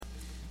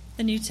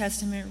The New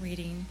Testament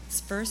reading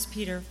is 1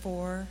 Peter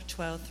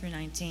 4:12 through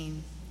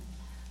 19.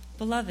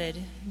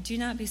 Beloved, do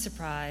not be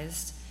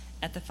surprised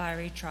at the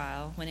fiery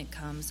trial when it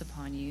comes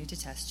upon you to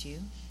test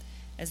you,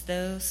 as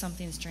though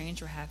something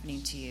strange were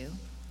happening to you.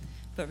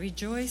 But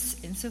rejoice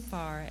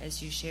insofar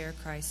as you share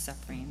Christ's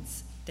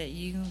sufferings, that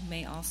you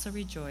may also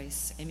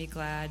rejoice and be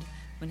glad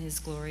when his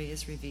glory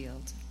is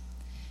revealed.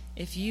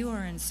 If you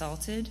are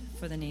insulted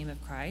for the name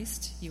of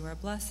Christ, you are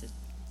blessed,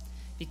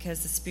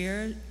 because the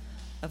Spirit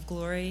of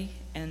glory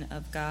and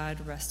of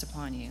God rest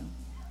upon you.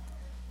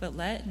 But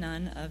let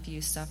none of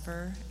you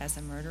suffer as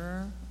a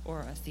murderer or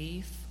a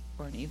thief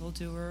or an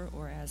evildoer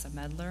or as a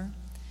meddler.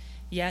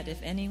 Yet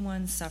if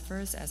anyone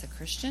suffers as a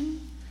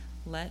Christian,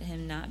 let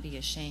him not be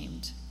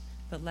ashamed,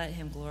 but let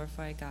him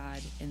glorify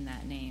God in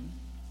that name.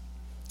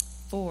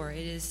 For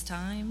it is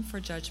time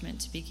for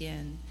judgment to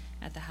begin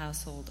at the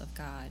household of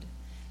God.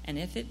 And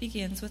if it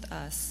begins with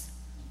us,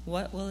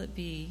 what will it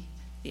be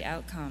the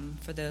outcome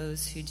for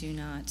those who do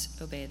not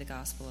obey the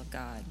gospel of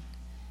God?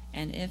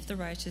 And if the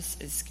righteous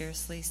is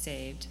scarcely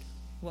saved,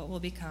 what will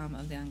become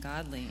of the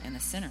ungodly and the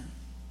sinner?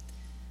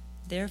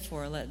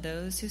 Therefore, let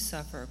those who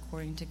suffer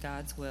according to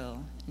God's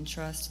will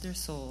entrust their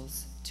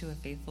souls to a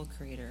faithful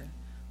Creator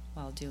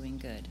while doing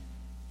good.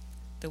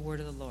 The word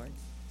of the Lord.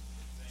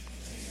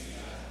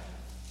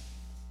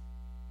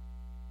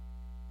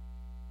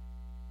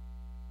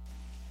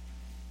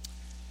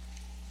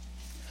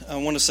 I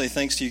want to say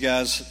thanks to you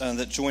guys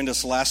that joined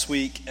us last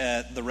week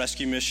at the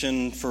Rescue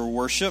Mission for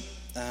Worship.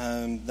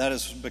 That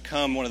has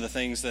become one of the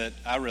things that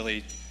I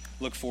really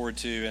look forward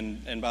to,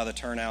 and by the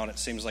turnout, it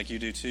seems like you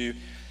do too.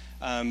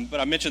 But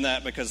I mention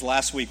that because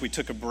last week we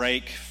took a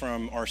break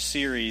from our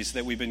series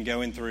that we've been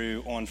going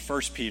through on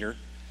 1 Peter,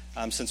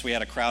 since we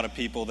had a crowd of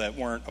people that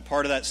weren't a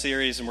part of that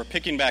series, and we're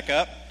picking back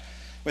up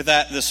with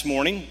that this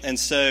morning. And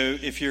so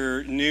if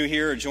you're new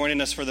here or joining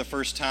us for the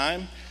first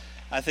time,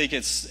 I think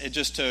it's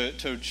just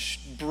to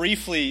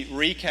briefly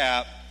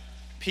recap.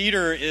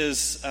 Peter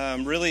is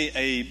really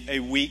a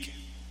weak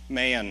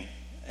man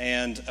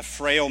and a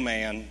frail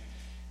man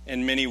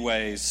in many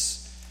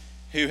ways,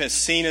 who has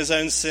seen his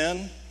own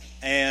sin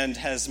and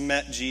has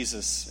met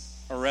Jesus,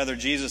 or rather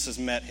Jesus has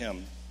met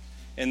him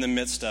in the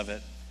midst of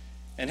it,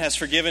 and has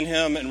forgiven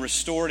him and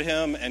restored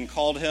him and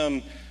called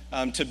him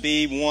to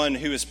be one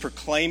who is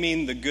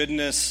proclaiming the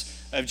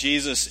goodness of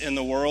Jesus in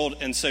the world.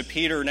 And so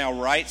Peter now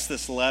writes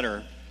this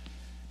letter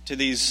to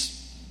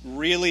these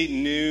really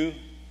new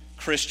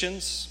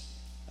Christians,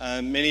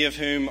 many of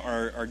whom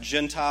are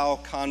Gentile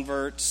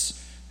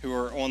converts who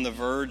are on the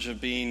verge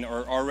of being,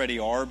 or already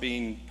are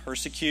being,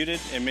 persecuted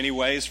in many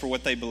ways for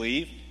what they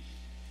believe.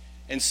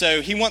 And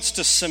so he wants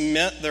to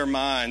cement their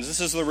minds. This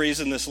is the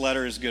reason this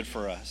letter is good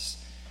for us.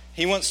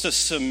 He wants to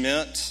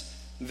cement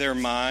their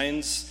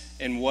minds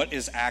in what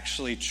is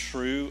actually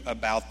true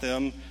about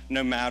them,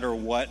 no matter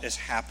what is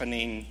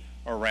happening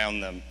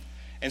around them.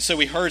 And so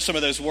we heard some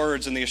of those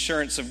words in the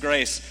assurance of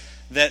grace,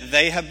 that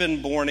they have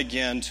been born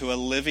again to a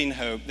living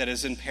hope that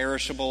is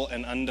imperishable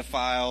and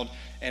undefiled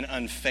and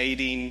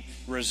unfading,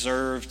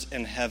 reserved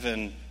in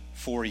heaven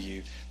for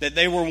you. That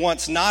they were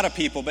once not a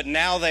people, but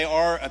now they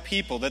are a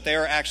people. That they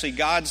are actually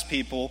God's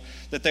people.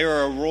 That they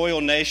are a royal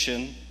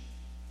nation.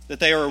 That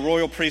they are a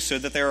royal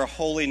priesthood. That they are a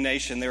holy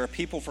nation. They are a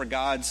people for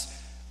God's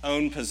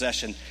own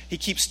possession. He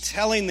keeps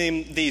telling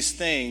them these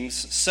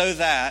things so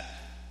that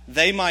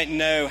they might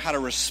know how to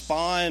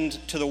respond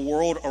to the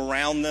world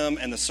around them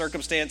and the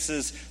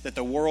circumstances that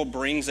the world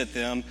brings at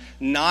them,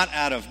 not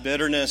out of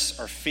bitterness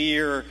or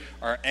fear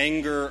or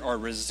anger or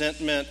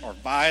resentment or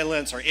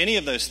violence or any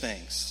of those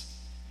things,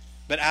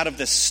 but out of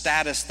the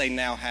status they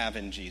now have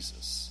in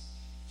Jesus.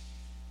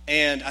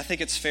 And I think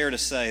it's fair to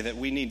say that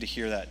we need to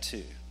hear that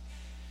too.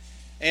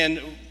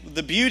 And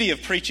the beauty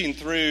of preaching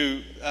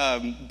through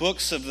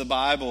books of the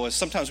Bible is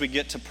sometimes we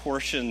get to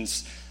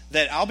portions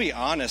that, I'll be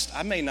honest,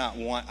 I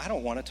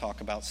don't want to talk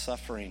about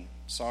suffering.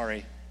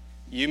 Sorry.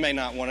 You may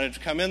not want to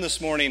come in this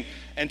morning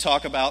and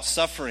talk about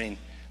suffering.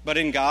 But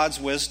in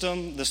God's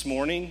wisdom this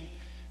morning,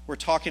 we're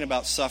talking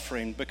about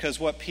suffering, because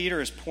what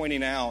Peter is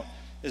pointing out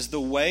is the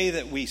way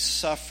that we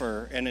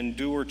suffer and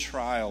endure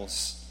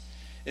trials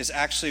is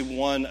actually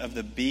one of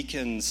the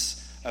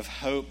beacons of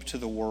hope to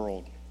the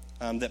world,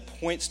 that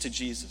points to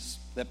Jesus,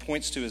 that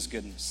points to his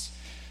goodness.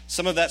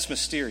 Some of that's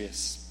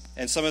mysterious.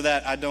 And some of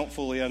that I don't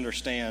fully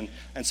understand.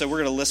 And so we're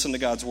going to listen to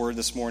God's word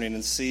this morning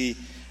and see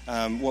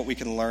what we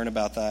can learn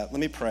about that. Let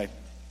me pray.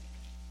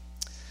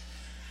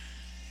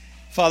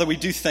 Father, we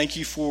do thank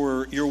you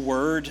for your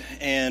word,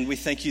 and we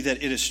thank you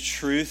that it is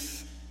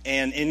truth.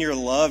 And in your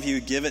love,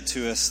 you give it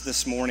to us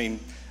this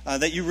morning,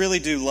 that you really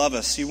do love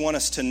us. You want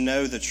us to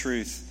know the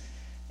truth.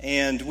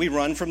 And we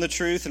run from the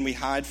truth and we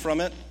hide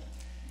from it.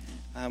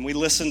 We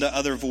listen to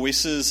other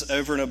voices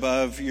over and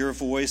above your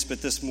voice,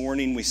 but this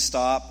morning we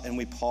stop and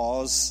we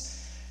pause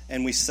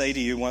and we say to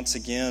you once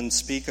again,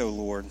 speak, O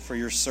Lord, for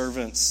your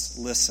servants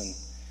listen.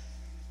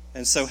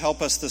 And so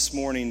help us this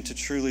morning to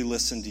truly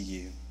listen to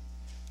you.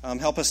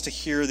 Help us to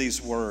hear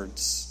these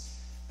words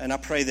And I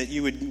pray that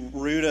you would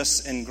root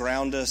us and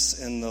ground us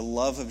in the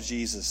love of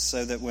Jesus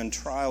so that when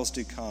trials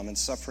do come and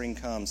suffering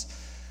comes,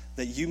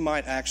 that you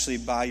might actually,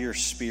 by your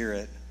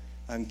Spirit,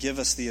 give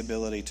us the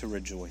ability to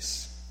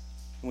rejoice.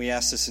 And we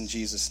ask this in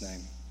Jesus'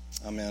 name.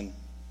 Amen.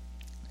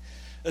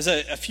 It was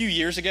a few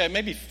years ago,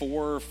 maybe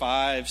 4,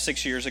 5,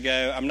 6 years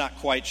ago. I'm not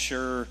quite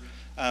sure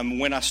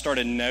when I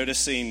started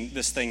noticing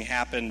this thing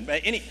happen.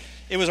 But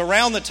it was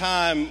around the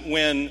time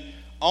when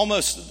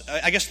almost,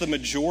 I guess the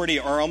majority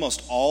or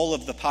almost all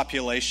of the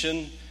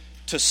population,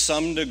 to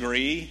some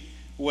degree,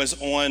 was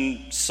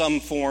on some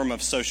form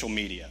of social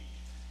media.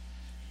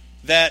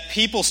 That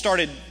people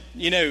started,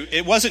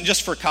 it wasn't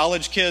just for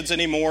college kids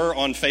anymore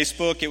on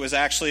Facebook. It was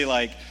actually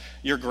like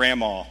your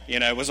grandma,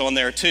 was on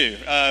there too.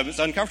 It's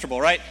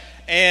uncomfortable, right?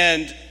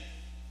 And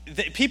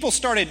people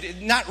started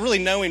not really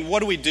knowing what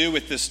do we do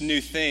with this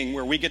new thing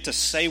where we get to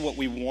say what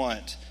we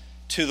want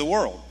to the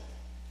world.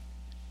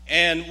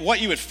 And what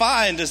you would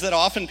find is that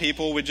often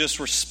people would just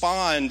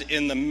respond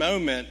in the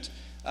moment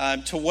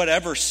to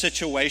whatever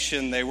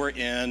situation they were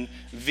in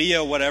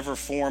via whatever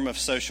form of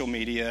social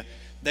media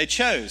they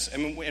chose.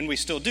 And we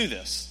still do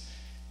this.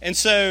 And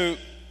so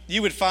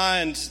you would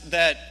find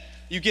that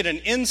you get an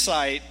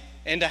insight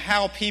into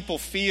how people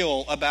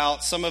feel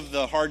about some of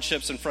the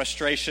hardships and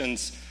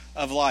frustrations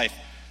of life.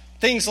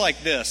 Things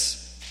like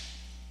this.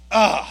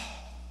 I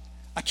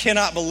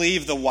cannot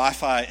believe the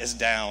Wi-Fi is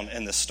down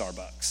in this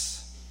Starbucks.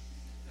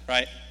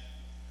 Right?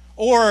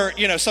 Or,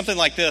 something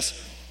like this.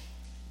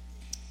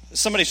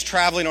 Somebody's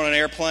traveling on an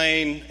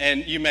airplane,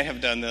 and you may have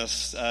done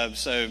this,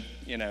 so,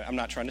 I'm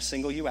not trying to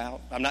single you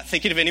out. I'm not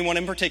thinking of anyone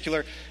in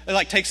particular.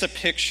 It, takes a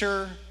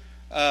picture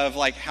of,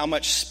 how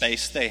much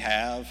space they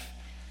have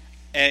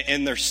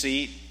in their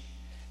seat.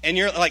 And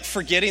you're,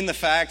 forgetting the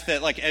fact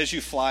that, as you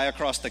fly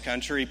across the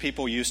country,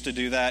 people used to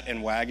do that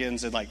in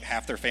wagons, and,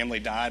 half their family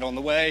died on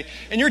the way.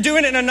 And you're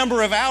doing it in a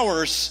number of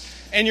hours,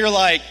 and you're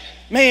like,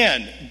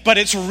 man, but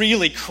it's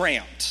really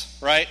cramped,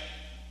 right?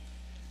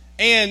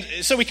 And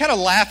so we kind of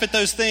laugh at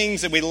those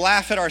things, and we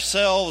laugh at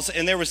ourselves,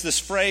 and there was this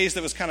phrase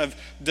that was kind of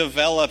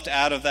developed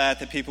out of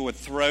that people would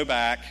throw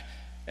back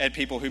at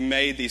people who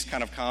made these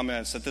kind of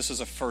comments, that this is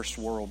a first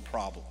world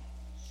problem,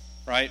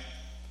 right?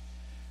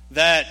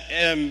 That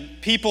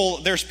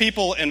there's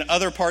people in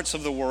other parts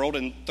of the world,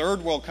 in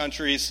third world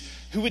countries,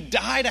 who would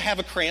die to have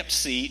a cramped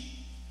seat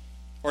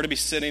or to be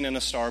sitting in a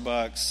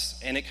Starbucks,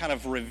 and it kind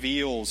of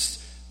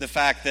reveals the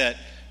fact that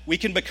we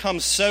can become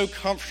so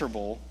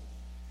comfortable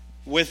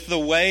with the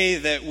way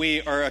that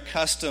we are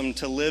accustomed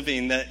to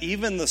living that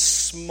even the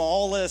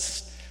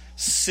smallest,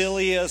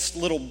 silliest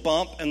little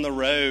bump in the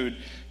road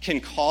can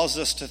cause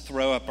us to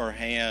throw up our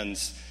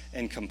hands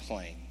and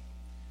complain.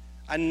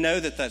 I know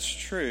that that's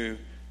true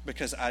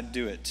because I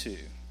do it too.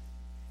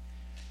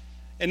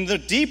 And the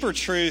deeper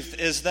truth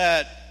is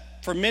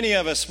that for many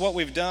of us, what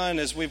we've done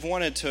is we've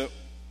wanted to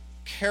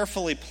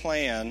carefully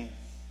plan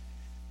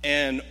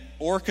and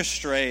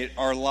orchestrate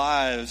our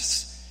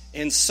lives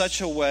in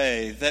such a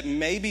way that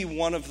maybe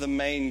one of the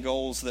main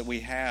goals that we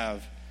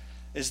have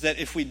is that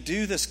if we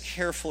do this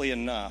carefully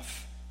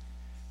enough,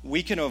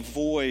 we can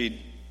avoid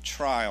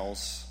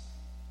trials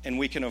and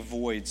we can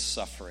avoid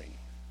suffering.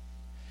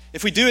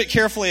 If we do it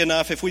carefully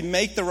enough, if we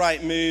make the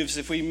right moves,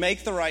 if we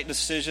make the right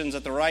decisions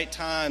at the right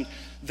time,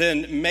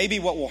 then maybe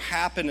what will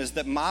happen is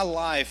that my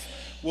life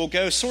will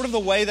go sort of the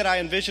way that I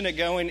envision it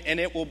going, and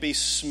it will be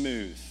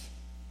smooth.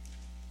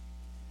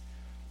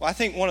 Well, I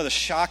think one of the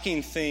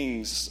shocking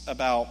things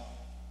about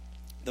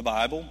the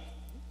Bible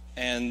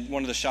and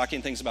one of the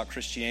shocking things about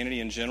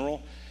Christianity in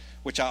general,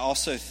 which I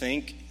also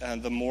think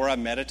the more I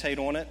meditate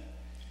on it,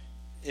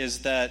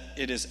 is that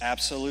it is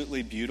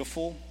absolutely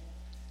beautiful,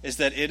 is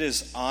that it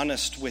is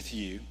honest with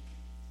you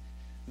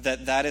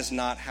that is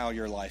not how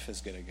your life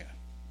is going to go.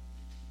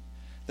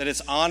 That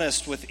it's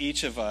honest with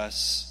each of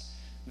us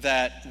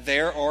that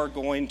there are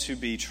going to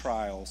be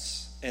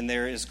trials and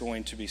there is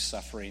going to be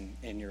suffering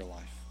in your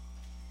life.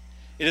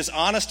 It is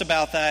honest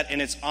about that,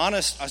 and it's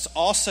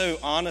also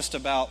honest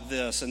about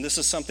this, and this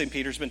is something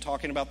Peter's been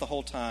talking about the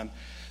whole time,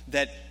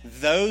 that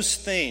those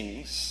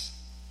things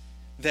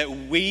that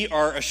we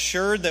are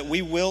assured that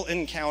we will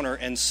encounter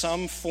in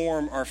some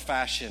form or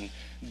fashion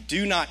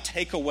do not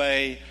take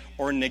away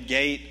or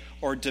negate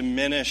or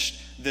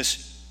diminish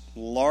this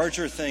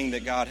larger thing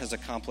that God has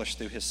accomplished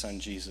through his son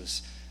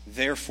Jesus.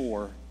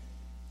 Therefore,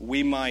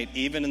 we might,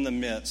 even in the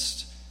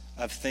midst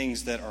of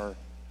things that are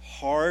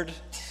hard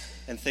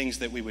and things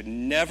that we would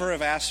never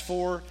have asked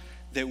for,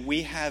 that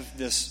we have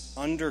this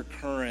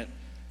undercurrent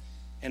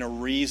and a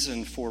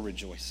reason for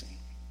rejoicing.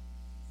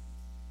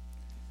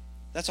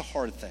 That's a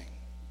hard thing.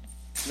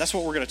 That's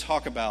what we're going to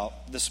talk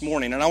about this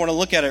morning. And I want to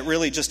look at it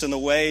really just in the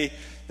way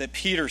that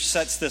Peter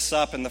sets this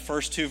up in the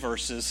first two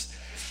verses,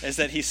 is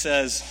that he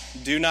says,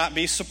 do not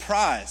be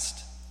surprised.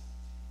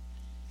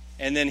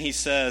 And then he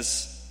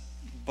says,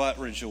 but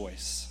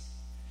rejoice.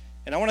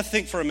 And I want to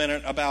think for a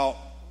minute about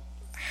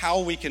how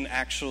we can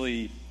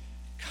actually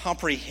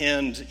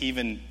comprehend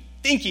even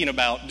thinking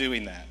about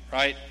doing that,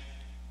 right?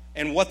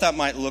 And what that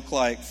might look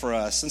like for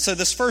us. And so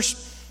this first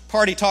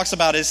part he talks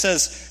about, it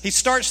says, he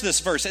starts this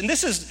verse, and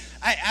this is,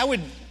 I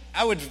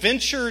would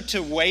venture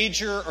to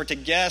wager or to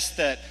guess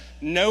that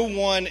no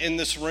one in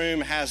this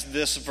room has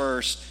this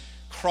verse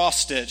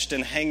cross-stitched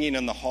and hanging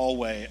in the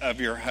hallway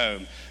of your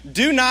home.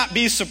 Do not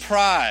be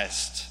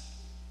surprised,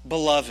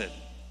 beloved,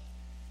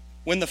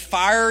 when the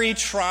fiery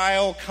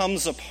trial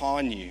comes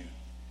upon you,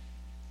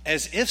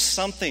 as if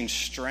something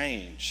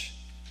strange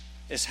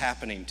is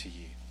happening to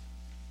you.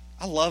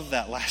 I love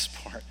that last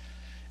part.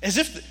 As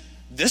if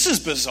this is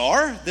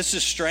bizarre, this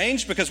is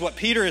strange, because what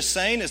Peter is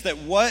saying is that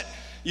what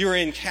you're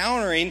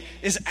encountering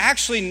is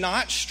actually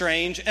not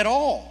strange at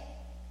all.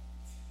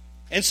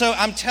 And so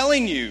I'm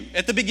telling you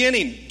at the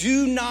beginning,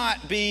 do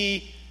not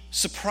be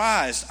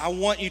surprised. I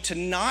want you to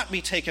not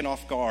be taken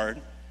off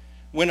guard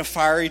when a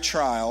fiery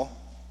trial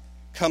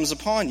comes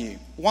upon you.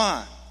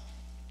 Why?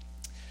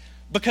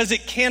 Because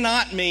it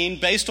cannot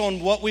mean, based on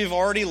what we've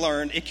already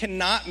learned, it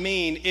cannot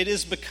mean it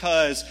is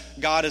because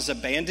God has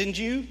abandoned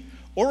you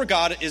or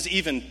God is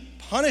even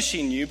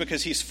punishing you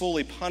because he's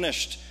fully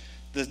punished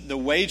the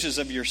wages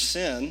of your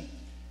sin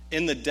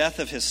in the death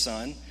of his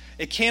son.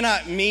 It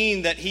cannot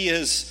mean that he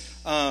is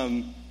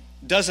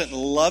doesn't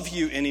love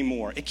you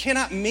anymore. It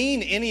cannot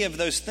mean any of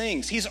those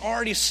things. He's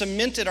already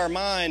cemented our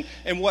mind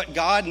in what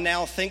God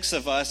now thinks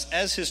of us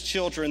as his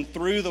children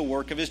through the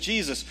work of his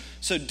Jesus.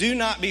 So do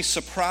not be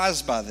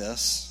surprised by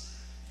this.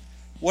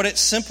 What it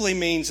simply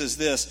means is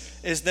this,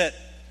 is that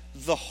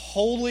the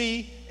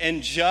holy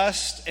and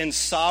just and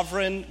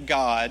sovereign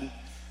God,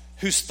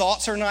 whose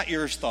thoughts are not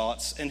your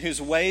thoughts and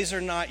whose ways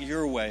are not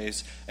your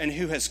ways, and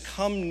who has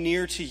come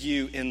near to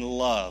you in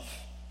love,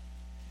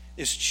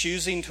 is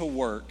choosing to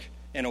work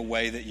in a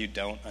way that you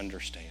don't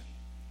understand.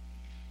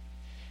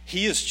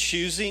 He is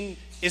choosing.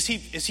 Is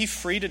he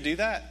free to do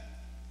that?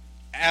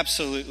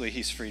 Absolutely,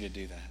 he's free to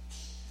do that.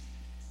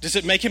 Does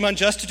it make him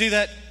unjust to do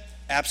that?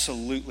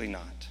 Absolutely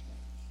not.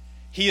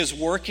 He is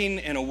working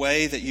in a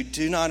way that you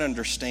do not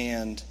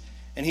understand,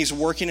 and he's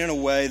working in a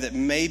way that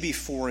may be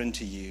foreign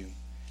to you,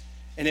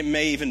 and it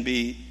may even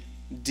be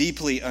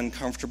deeply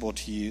uncomfortable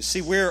to you.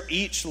 See, we're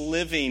each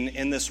living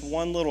in this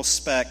one little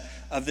speck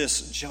of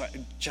this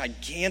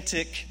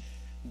gigantic,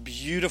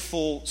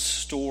 beautiful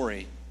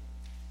story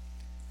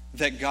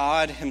that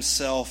God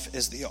himself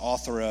is the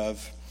author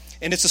of.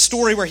 And it's a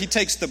story where he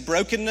takes the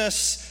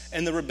brokenness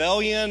and the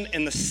rebellion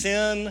and the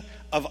sin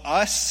of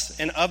us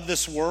and of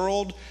this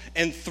world,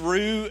 and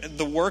through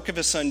the work of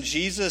his son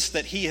Jesus,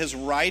 that he is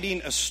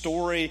writing a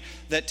story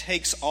that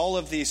takes all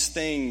of these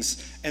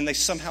things and they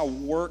somehow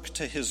work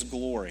to his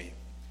glory.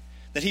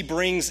 That he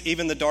brings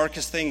even the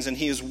darkest things and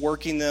he is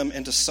working them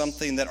into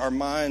something that our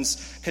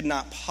minds could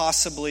not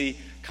possibly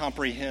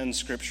comprehend,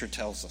 Scripture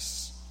tells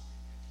us.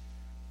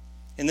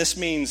 And this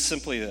means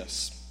simply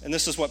this, and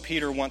this is what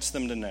Peter wants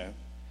them to know.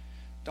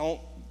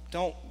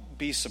 Don't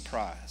be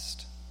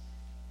surprised.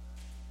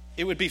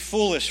 It would be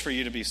foolish for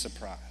you to be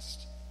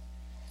surprised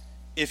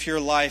if your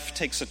life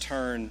takes a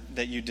turn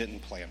that you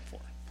didn't plan for.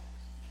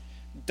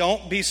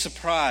 Don't be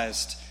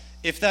surprised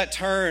if that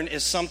turn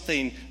is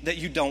something that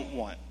you don't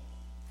want.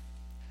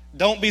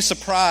 Don't be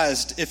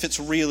surprised if it's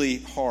really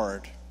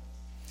hard.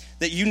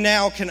 That you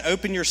now can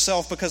open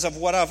yourself, because of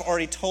what I've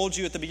already told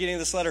you at the beginning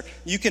of this letter,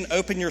 you can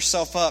open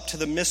yourself up to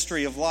the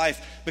mystery of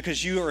life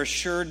because you are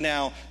assured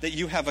now that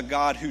you have a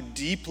God who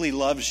deeply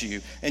loves you,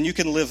 and you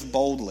can live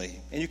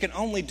boldly. And you can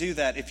only do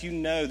that if you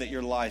know that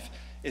your life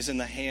is in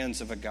the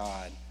hands of a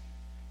God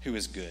who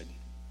is good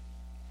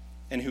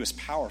and who is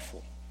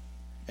powerful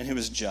and who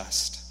is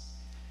just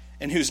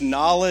and whose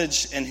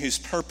knowledge and whose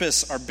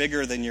purpose are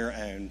bigger than your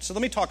own. So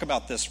let me talk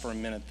about this for a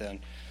minute then.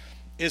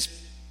 Is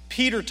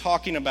Peter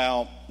talking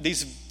about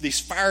these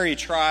fiery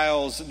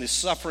trials and this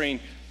suffering?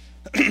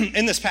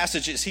 In this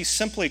passage, is he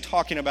simply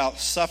talking about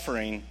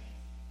suffering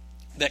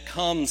that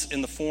comes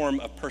in the form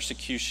of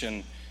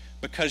persecution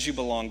because you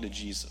belong to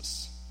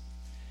Jesus?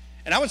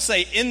 And I would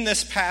say in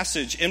this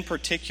passage in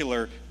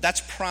particular,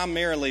 that's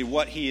primarily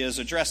what he is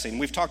addressing.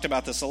 We've talked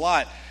about this a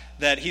lot,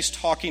 that he's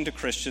talking to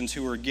Christians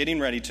who are getting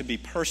ready to be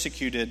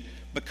persecuted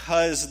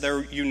because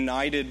they're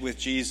united with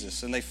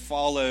Jesus and they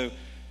follow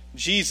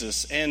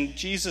Jesus. And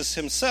Jesus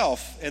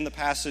himself, in the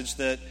passage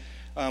that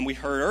we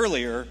heard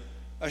earlier,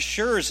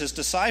 assures his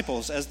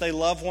disciples, as they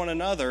love one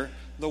another,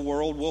 the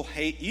world will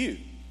hate you.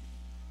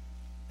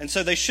 And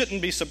so they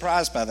shouldn't be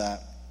surprised by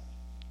that.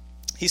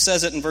 He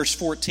says it in verse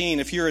 14,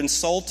 if you're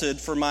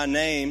insulted for my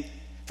name,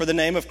 for the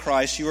name of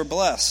Christ, you are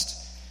blessed.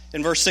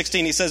 In verse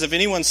 16, he says, if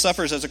anyone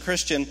suffers as a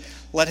Christian,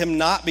 let him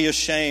not be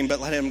ashamed, but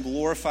let him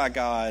glorify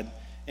God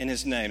in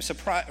his name. So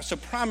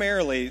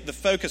primarily, the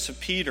focus of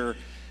Peter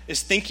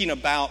is thinking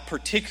about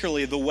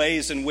particularly the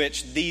ways in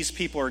which these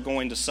people are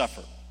going to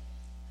suffer.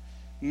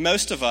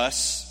 Most of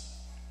us,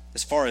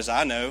 as far as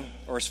I know,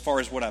 or as far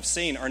as what I've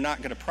seen, are not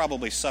going to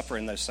probably suffer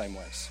in those same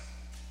ways.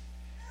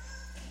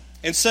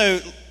 And so,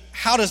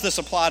 how does this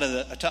apply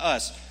to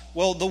us?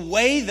 Well, the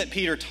way that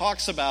Peter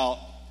talks about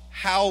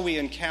how we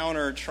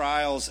encounter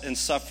trials and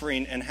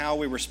suffering and how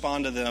we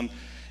respond to them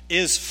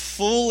is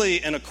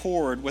fully in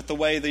accord with the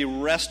way the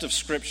rest of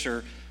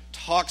Scripture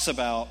talks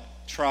about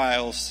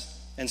trials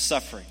and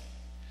suffering.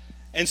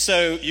 And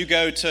so you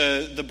go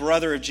to the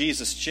brother of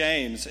Jesus,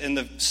 James, in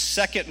the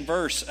second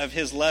verse of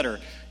his letter.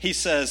 He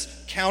says,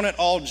 "Count it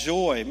all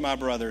joy, my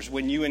brothers,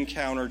 when you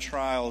encounter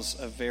trials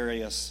of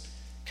various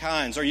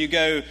kinds." Or you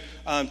go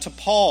to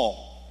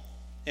Paul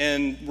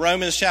in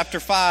Romans chapter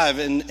 5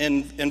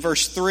 in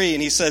verse 3,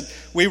 and he said,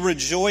 "We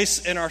rejoice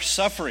in our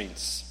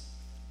sufferings,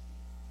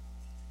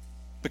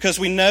 because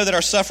we know that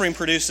our suffering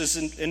produces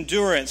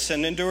endurance,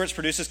 and endurance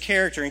produces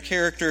character, and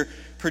character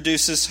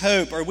produces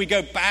hope." Or we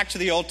go back to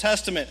the Old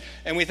Testament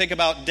and we think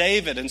about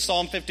David in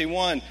Psalm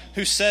 51,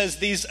 who says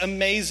these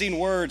amazing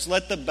words,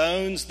 "Let the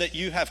bones that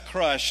you have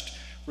crushed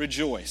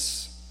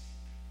rejoice."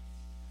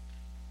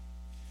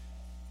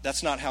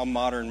 That's not how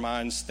modern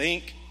minds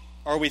think.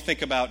 Or we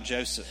think about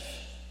Joseph,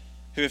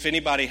 who, if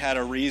anybody had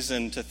a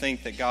reason to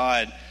think that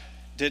God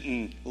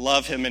didn't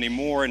love him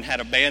anymore and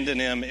had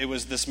abandoned him, it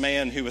was this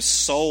man who was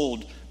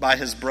sold by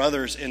his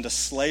brothers into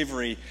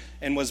slavery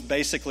and was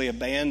basically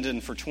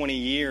abandoned for 20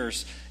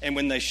 years. And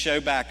when they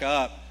show back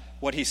up,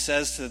 what he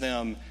says to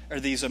them are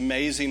these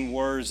amazing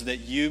words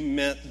that you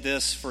meant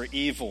this for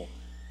evil.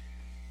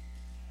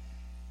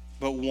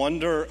 But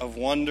wonder of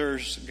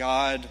wonders,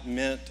 God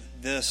meant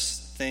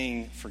this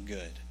thing for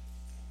good.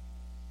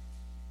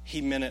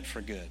 He meant it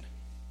for good.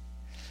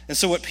 And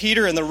so what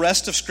Peter and the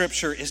rest of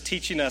Scripture is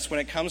teaching us when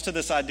it comes to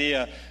this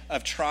idea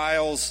of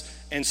trials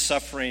and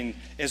suffering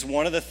is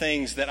one of the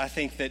things that I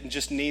think that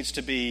just needs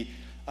to be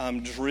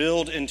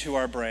drilled into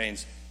our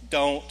brains.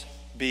 Don't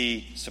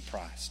be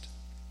surprised.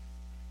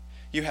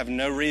 You have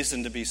no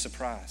reason to be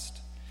surprised.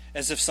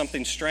 As if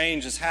something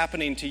strange is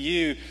happening to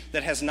you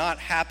that has not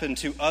happened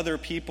to other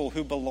people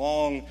who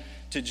belong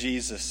to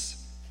Jesus.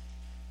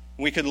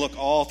 We could look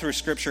all through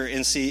Scripture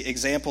and see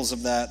examples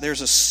of that.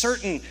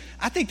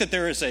 I think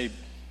that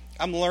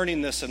I'm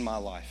learning this in my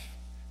life,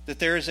 that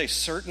there is a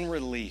certain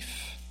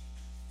relief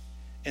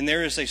and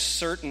there is a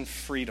certain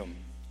freedom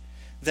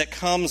that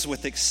comes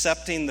with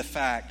accepting the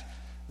fact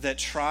that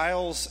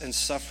trials and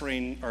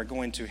suffering are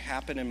going to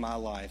happen in my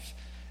life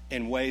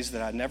in ways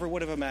that I never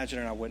would have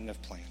imagined and I wouldn't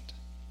have planned.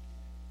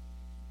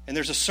 And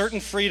there's a certain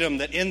freedom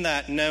that in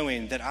that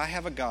knowing that I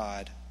have a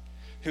God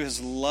who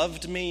has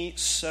loved me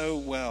so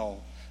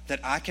well that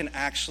I can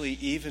actually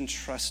even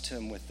trust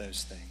him with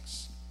those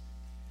things.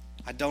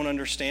 I don't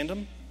understand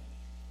him.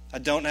 I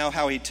don't know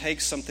how he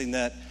takes something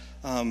that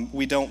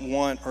we don't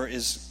want or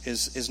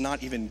is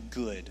not even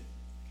good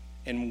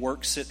and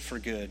works it for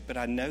good. But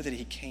I know that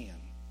he can,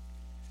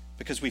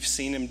 because we've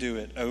seen him do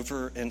it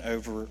over and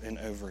over and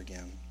over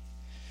again.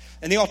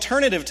 And the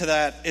alternative to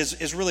that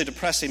is really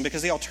depressing,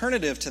 because the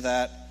alternative to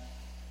that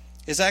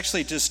is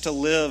actually just to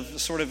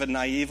live sort of a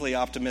naively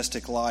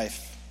optimistic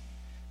life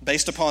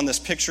based upon this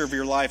picture of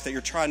your life that you're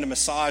trying to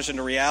massage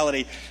into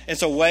reality.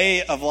 It's a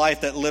way of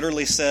life that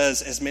literally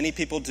says, as many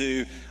people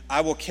do,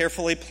 I will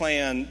carefully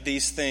plan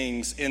these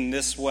things in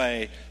this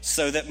way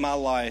so that my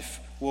life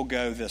will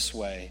go this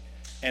way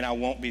and I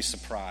won't be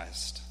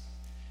surprised.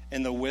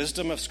 And the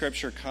wisdom of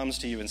Scripture comes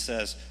to you and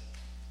says,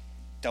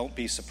 don't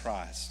be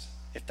surprised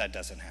if that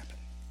doesn't happen.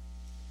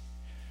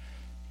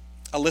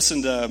 I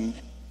listened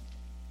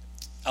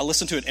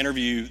to an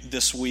interview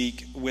this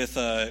week with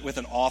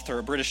an author,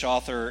 a British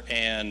author,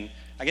 and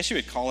I guess you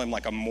would call him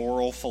like a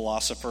moral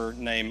philosopher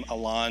named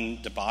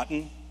Alain de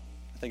Botton.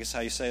 I think is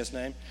how you say his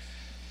name.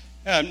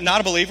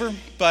 Not a believer,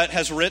 but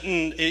has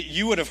written,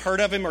 you would have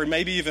heard of him or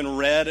maybe even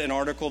read an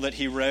article that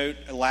he wrote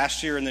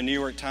last year in the New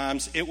York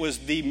Times. It was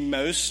the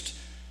most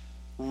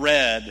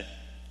read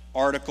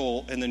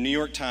article in the New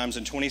York Times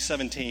in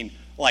 2017,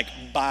 like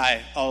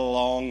by a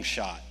long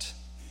shot.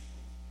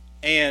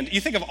 And you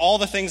think of all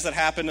the things that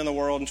happened in the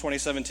world in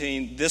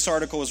 2017, this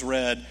article was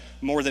read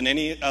more than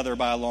any other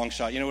by a long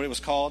shot. You know what it was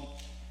called?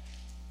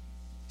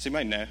 So you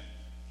might know.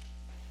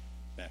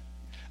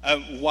 No.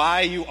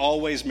 Why You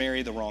Always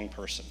Marry the Wrong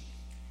Person.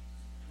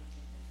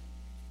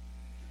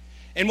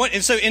 And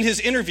so in his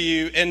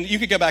interview, and you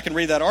could go back and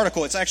read that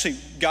article, it's actually,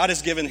 God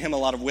has given him a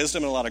lot of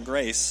wisdom and a lot of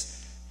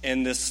grace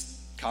in this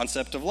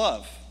concept of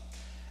love.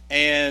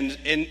 And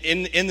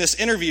in this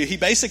interview, he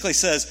basically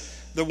says,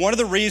 one of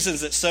the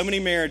reasons that so many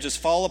marriages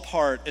fall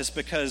apart is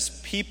because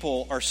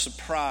people are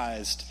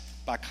surprised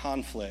by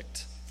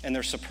conflict, and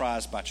they're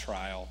surprised by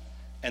trial,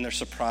 and they're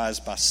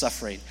surprised by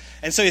suffering.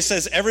 And so he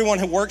says everyone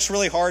who works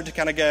really hard to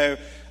kind of go,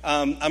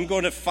 I'm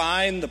going to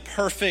find the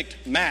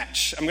perfect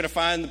match. I'm going to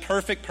find the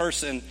perfect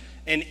person.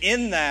 And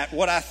in that,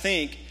 what I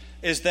think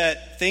is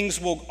that things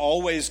will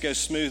always go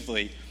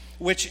smoothly,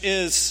 which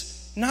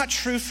is not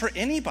true for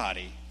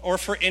anybody or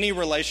for any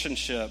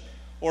relationship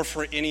or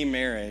for any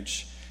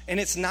marriage. And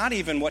it's not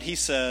even what he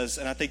says,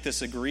 and I think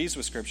this agrees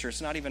with Scripture,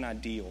 it's not even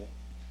ideal.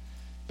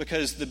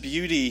 Because the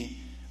beauty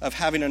of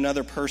having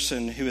another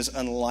person who is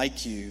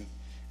unlike you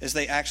is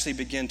they actually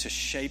begin to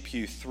shape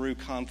you through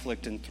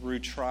conflict and through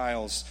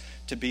trials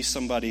to be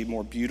somebody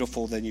more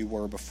beautiful than you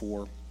were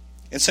before.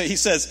 And so he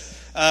says,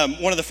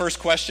 one of the first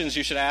questions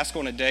you should ask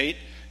on a date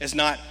is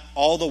not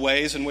all the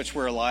ways in which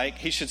we're alike.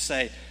 He should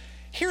say,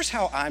 here's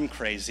how I'm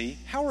crazy.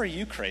 How are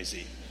you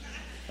crazy?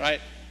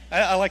 Right?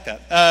 I like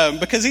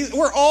that. Because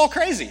we're all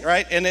crazy,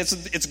 right? And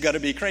it's going to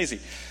be crazy.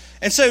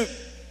 And so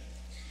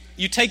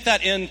you take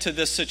that into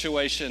this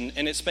situation,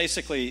 and it's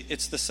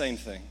the same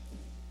thing.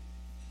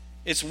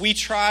 It's we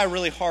try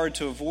really hard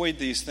to avoid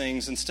these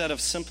things instead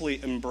of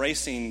simply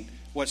embracing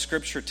what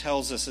Scripture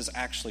tells us is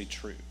actually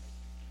true.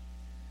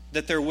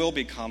 That there will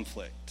be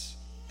conflict,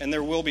 and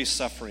there will be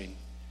suffering,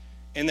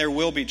 and there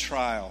will be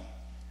trial,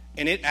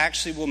 and it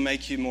actually will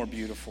make you more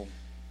beautiful.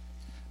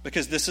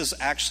 Because this is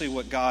actually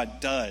what God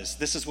does.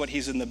 This is what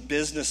He's in the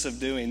business of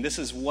doing. This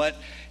is what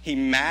He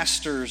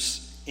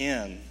masters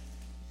in.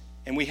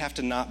 And we have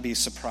to not be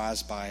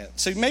surprised by it.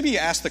 So maybe you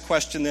ask the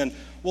question then,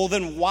 well,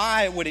 then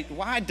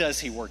why does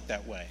He work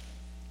that way?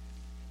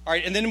 All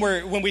right, and then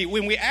when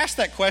we ask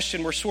that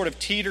question, we're sort of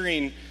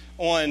teetering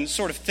on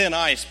sort of thin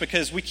ice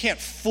because we can't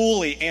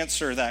fully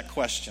answer that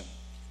question.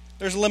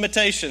 There's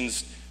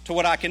limitations to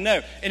what I can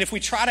know. And if we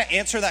try to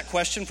answer that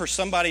question for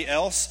somebody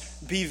else,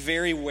 be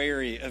very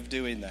wary of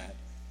doing that.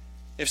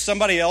 If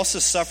somebody else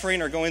is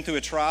suffering or going through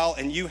a trial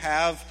and you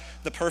have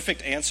the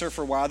perfect answer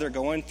for why they're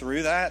going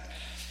through that,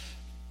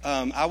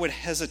 I would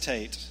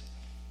hesitate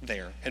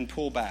there and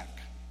pull back.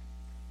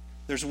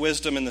 There's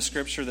wisdom in the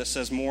Scripture that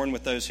says mourn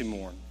with those who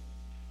mourn,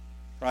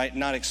 right?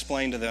 Not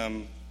explain to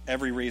them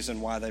every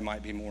reason why they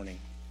might be mourning.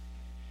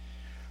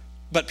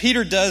 But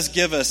Peter does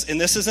give us, and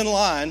this is in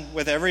line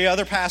with every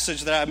other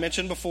passage that I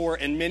mentioned before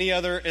and many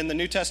other in the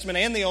New Testament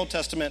and the Old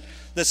Testament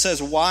that says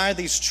why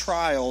these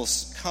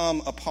trials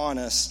come upon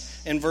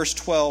us. In verse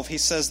 12, he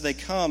says they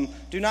come,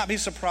 do not be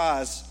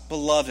surprised,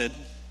 beloved.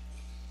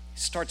 He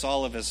starts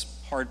all of his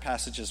hard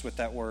passages with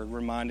that word,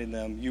 reminding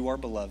them, you are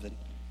beloved.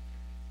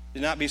 Do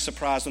not be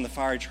surprised when the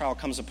fiery trial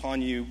comes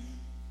upon you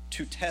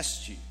to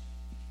test you.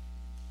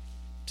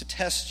 To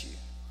test you.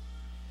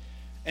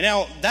 And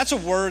now, that's a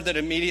word that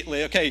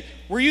immediately,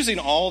 we're using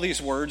all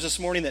these words this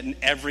morning that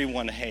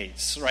everyone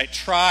hates, right?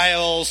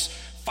 Trials,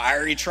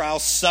 fiery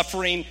trials,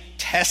 suffering,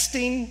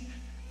 testing.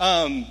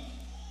 Can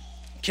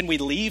we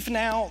leave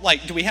now?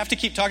 Do we have to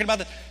keep talking about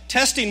that?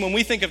 Testing, when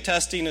we think of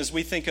testing, is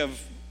we think of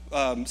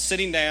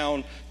sitting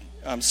down,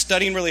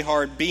 studying really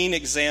hard, being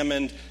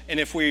examined, and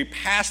if we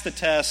pass the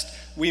test,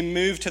 we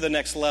move to the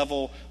next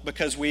level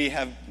because we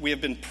have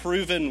been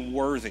proven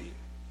worthy.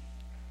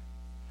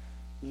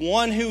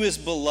 One who is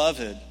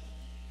beloved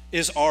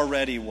is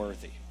already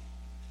worthy.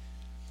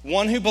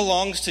 One who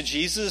belongs to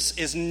Jesus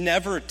is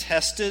never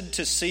tested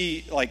to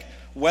see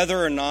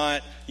whether or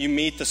not you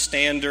meet the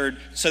standard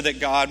so that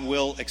God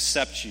will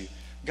accept you.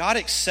 God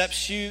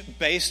accepts you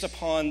based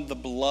upon the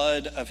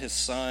blood of His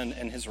Son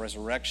and His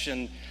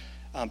resurrection,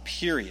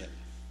 period.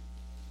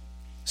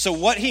 So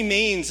what he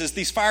means is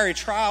these fiery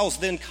trials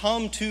then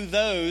come to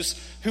those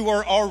who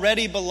are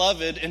already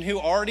beloved and who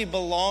already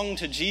belong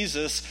to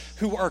Jesus,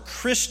 who are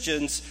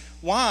Christians.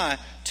 Why?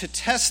 To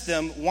test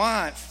them.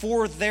 Why?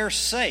 For their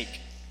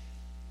sake.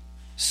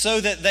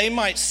 So that they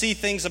might see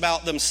things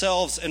about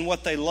themselves and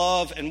what they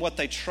love and what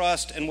they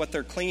trust and what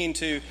they're clinging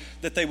to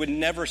that they would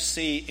never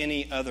see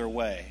any other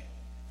way.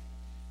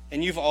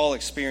 And you've all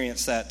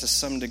experienced that to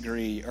some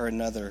degree or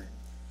another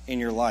in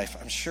your life,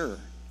 I'm sure.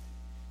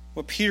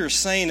 What Peter's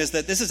saying is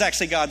that this is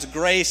actually God's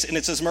grace and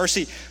it's His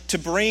mercy to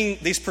bring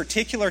these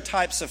particular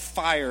types of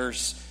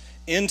fires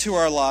into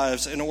our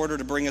lives in order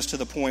to bring us to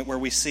the point where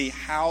we see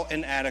how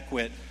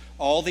inadequate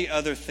all the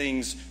other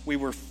things we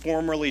were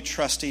formerly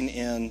trusting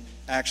in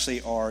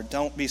actually are.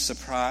 Don't be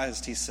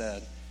surprised, he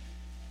said,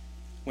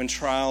 when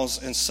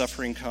trials and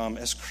suffering come.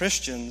 As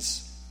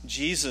Christians,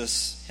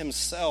 Jesus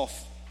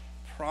Himself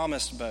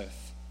promised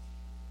both.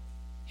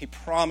 He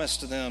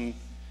promised them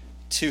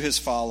to His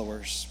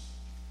followers.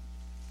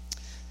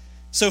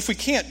 So if we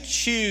can't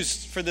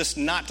choose for this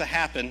not to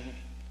happen,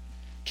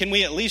 can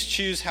we at least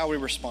choose how we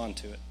respond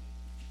to it?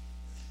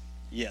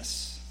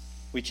 Yes,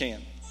 we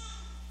can.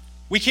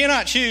 We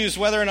cannot choose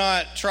whether or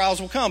not trials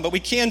will come, but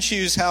we can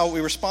choose how we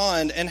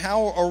respond. And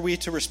how are we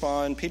to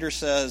respond? Peter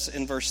says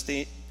in verse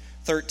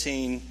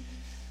 13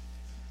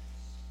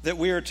 that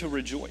we are to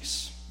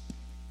rejoice.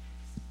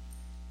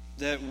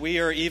 That we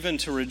are even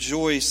to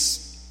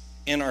rejoice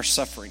in our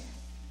suffering.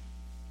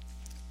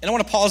 And I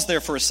want to pause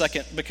there for a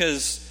second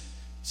because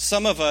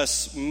some of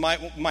us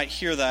might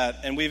hear that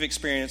and we've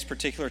experienced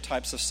particular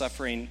types of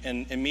suffering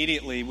and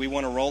immediately we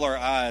want to roll our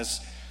eyes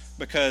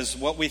because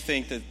what we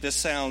think that this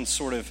sounds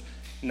sort of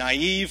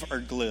naive or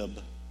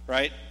glib,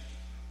 right?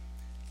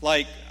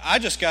 Like, I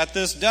just got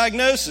this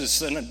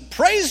diagnosis and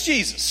praise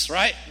Jesus,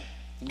 right?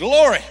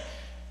 Glory.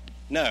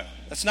 No,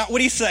 that's not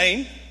what he's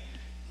saying.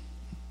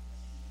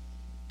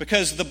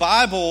 Because the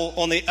Bible,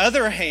 on the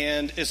other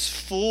hand, is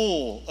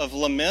full of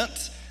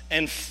lament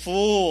and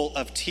full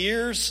of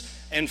tears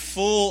and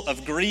full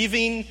of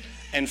grieving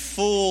and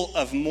full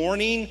of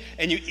mourning.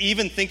 And you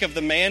even think of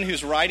the man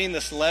who's writing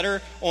this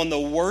letter on the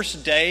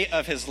worst day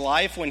of his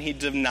life when he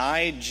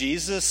denied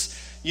Jesus.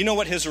 You know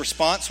what his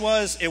response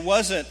was? It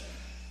wasn't,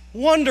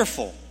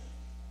 wonderful,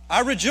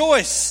 I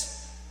rejoice.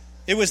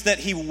 It was that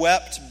he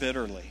wept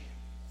bitterly.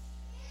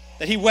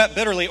 That he wept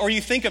bitterly. Or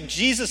you think of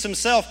Jesus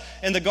himself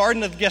in the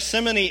Garden of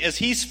Gethsemane as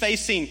he's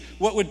facing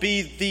what would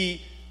be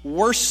the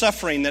worst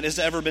suffering that has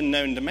ever been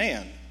known to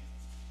man.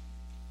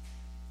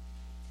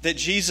 that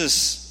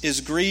Jesus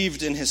is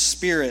grieved in his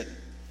spirit,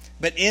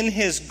 but in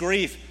his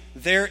grief,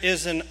 there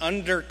is an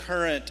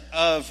undercurrent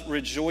of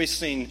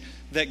rejoicing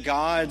that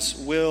God's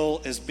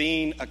will is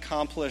being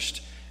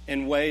accomplished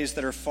in ways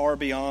that are far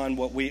beyond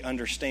what we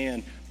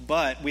understand.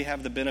 But we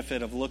have the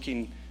benefit of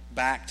looking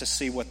back to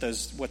see what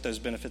those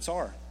benefits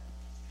are.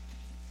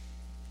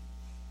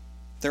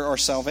 There are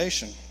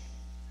salvation.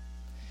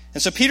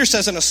 And so Peter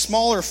says in a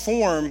smaller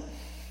form,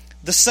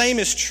 the same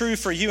is true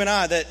for you and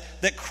I,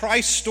 that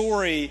Christ's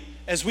story,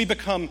 as we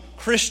become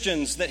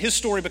Christians, that his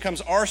story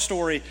becomes our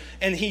story.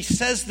 And he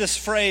says this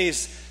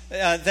phrase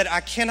that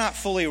I cannot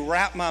fully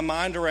wrap my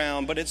mind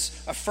around, but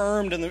it's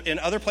affirmed in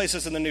other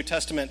places in the New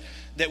Testament,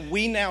 that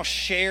we now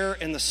share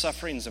in the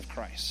sufferings of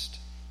Christ.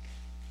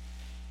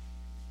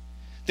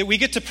 That we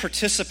get to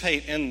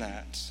participate in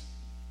that.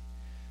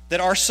 That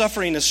our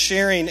suffering is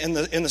sharing in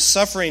the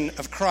suffering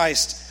of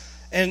Christ.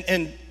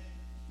 And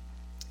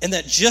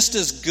that just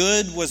as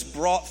good was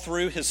brought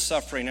through his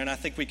suffering, and I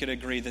think we could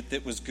agree that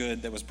it was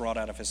good that was brought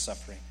out of his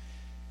suffering,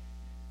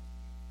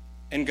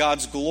 and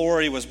God's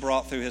glory was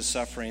brought through his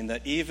suffering,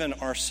 that even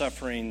our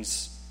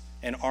sufferings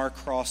and our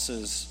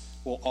crosses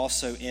will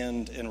also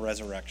end in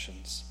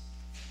resurrections.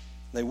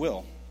 They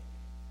will.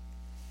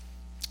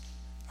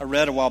 I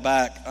read a while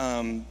back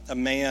a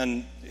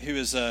man who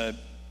is a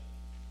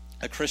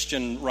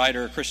Christian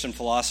writer, a Christian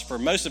philosopher.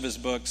 Most of his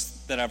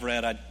books that I've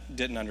read I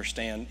didn't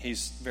understand.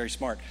 He's very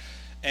smart.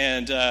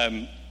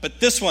 But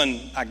this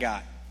one I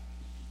got,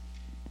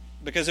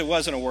 because it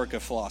wasn't a work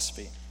of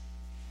philosophy.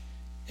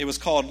 It was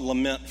called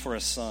Lament for a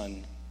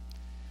Son.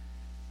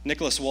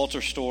 Nicholas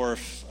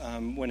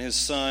Wolterstorff, when his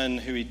son,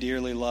 who he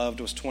dearly loved,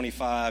 was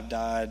 25,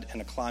 died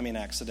in a climbing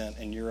accident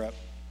in Europe.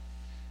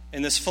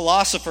 And this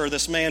philosopher,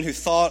 this man who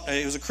thought,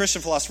 he was a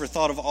Christian philosopher,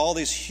 thought of all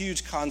these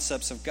huge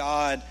concepts of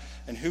God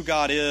and who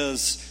God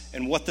is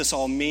and what this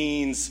all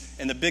means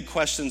and the big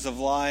questions of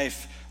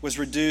life, was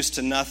reduced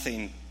to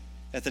nothing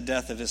at the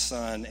death of his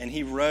son. And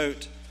he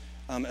wrote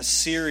a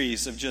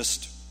series of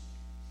just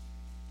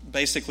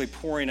basically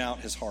pouring out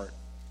his heart.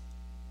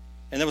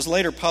 And that was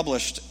later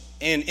published.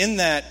 And in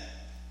that,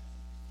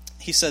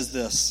 he says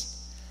this.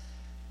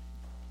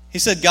 He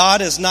said,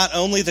 God is not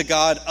only the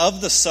God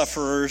of the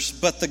sufferers,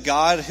 but the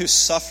God who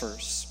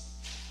suffers.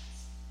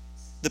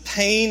 The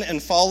pain and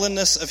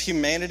fallenness of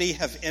humanity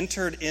have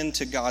entered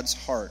into God's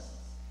heart.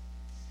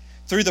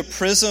 Through the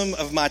prism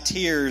of my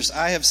tears,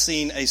 I have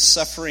seen a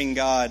suffering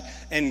God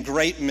and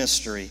great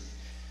mystery.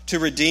 To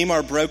redeem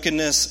our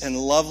brokenness and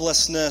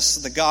lovelessness,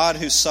 the God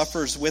who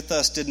suffers with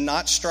us did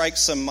not strike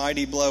some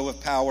mighty blow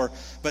of power,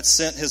 but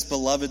sent his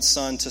beloved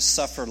Son to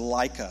suffer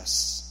like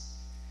us.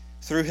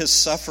 Through his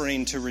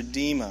suffering to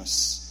redeem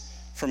us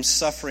from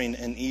suffering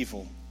and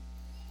evil.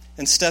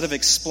 Instead of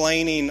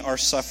explaining our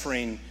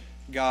suffering,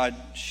 God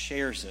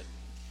shares it.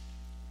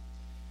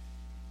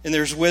 And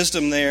there's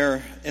wisdom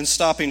there in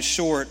stopping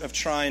short of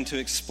trying to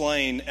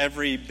explain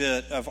every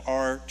bit of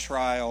our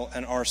trial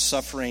and our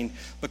suffering,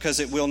 because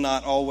it will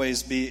not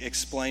always be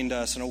explained to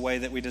us in a way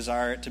that we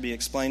desire it to be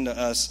explained to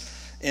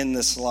us in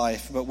this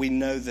life. But we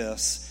know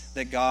this,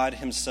 that God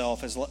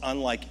himself is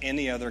unlike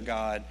any other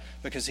God,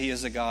 because he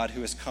is a God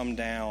who has come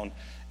down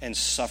and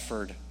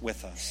suffered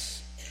with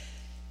us.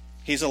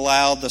 He's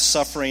allowed the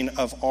suffering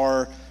of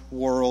our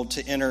world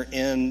to enter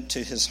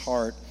into his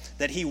heart,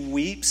 that he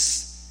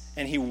weeps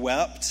and he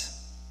wept,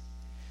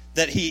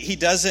 that he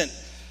doesn't,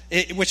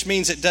 which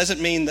means it doesn't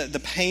mean that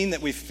the pain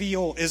that we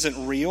feel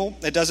isn't real.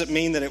 It doesn't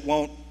mean that it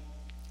won't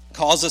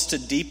cause us to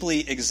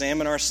deeply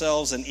examine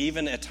ourselves and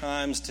even at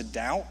times to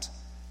doubt.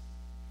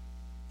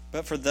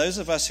 But for those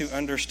of us who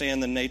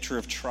understand the nature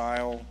of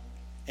trial,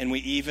 and we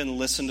even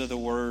listen to the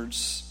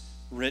words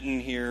written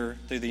here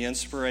through the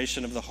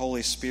inspiration of the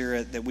Holy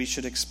Spirit, that we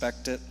should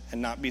expect it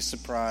and not be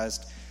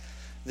surprised,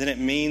 then it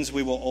means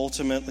we will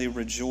ultimately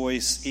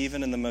rejoice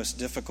even in the most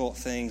difficult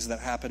things that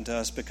happen to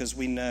us, because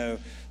we know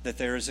that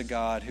there is a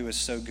God who is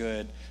so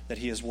good that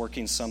he is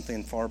working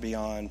something far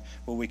beyond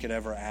what we could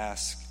ever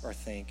ask or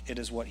think. It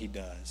is what he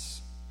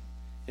does.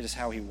 It is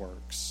how he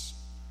works.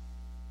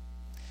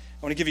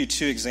 I want to give you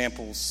two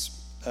examples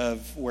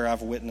of where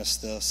I've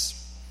witnessed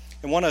this.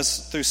 And one is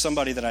through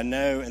somebody that I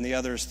know, and the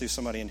other is through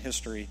somebody in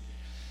history.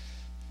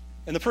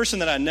 And the person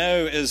that I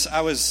know is,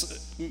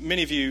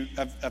 many of you,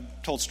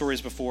 I've told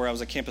stories before, I was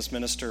a campus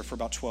minister for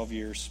about 12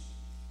 years.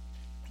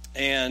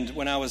 And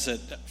when I was at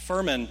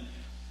Furman,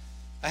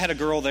 I had a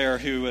girl there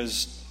who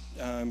was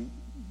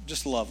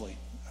just lovely,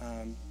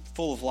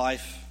 full of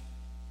life,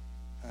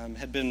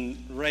 had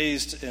been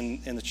raised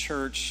in the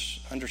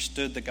church,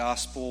 understood the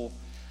gospel.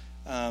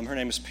 Her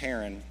name is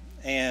Perrin.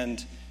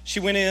 And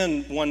she went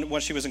in, when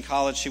she was in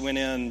college, she went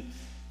in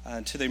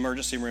to the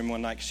emergency room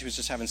one night because she was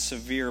just having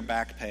severe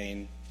back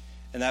pain.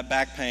 And that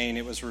back pain,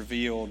 it was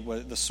revealed,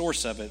 the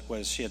source of it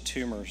was she had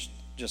tumors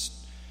just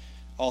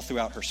all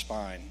throughout her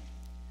spine.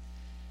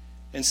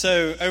 And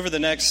so over the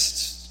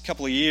next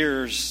couple of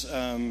years,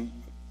 I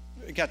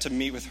got to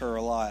meet with her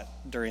a lot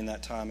during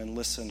that time and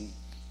listen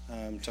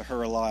to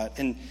her a lot.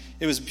 And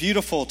it was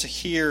beautiful to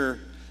hear,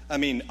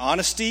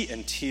 honesty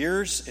and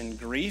tears and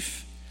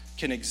grief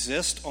can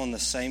exist on the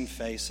same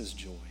face as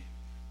joy,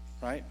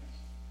 right?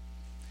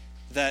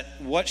 That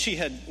what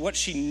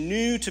she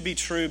knew to be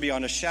true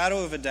beyond a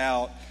shadow of a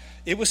doubt,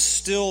 it was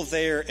still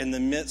there in the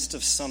midst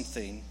of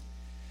something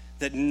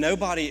that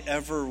nobody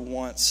ever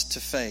wants to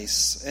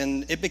face.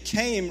 And it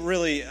became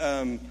really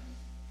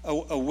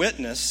a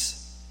witness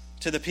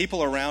to the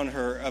people around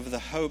her of the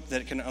hope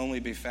that can only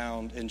be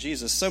found in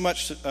Jesus. So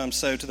much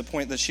so to the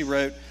point that she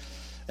wrote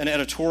an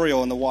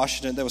editorial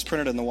that was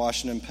printed in the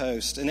Washington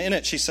Post. And in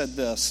it she said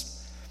this.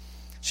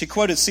 She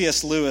quoted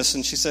C.S. Lewis,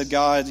 and she said,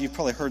 God, you've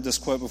probably heard this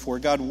quote before,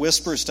 God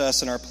whispers to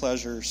us in our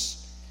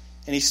pleasures,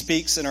 and he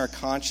speaks in our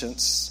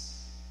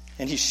conscience,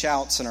 and he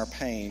shouts in our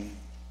pain.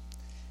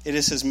 It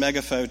is his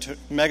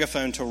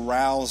megaphone to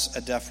rouse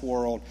a deaf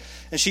world.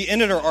 And she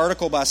ended her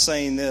article by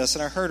saying this,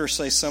 and I heard her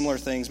say similar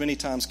things many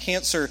times.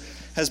 Cancer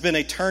has been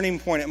a turning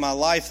point in my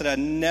life that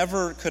I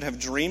never could have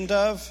dreamed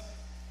of,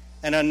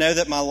 and I know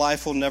that my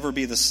life will never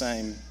be the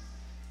same.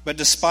 But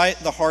despite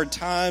the hard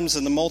times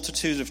and the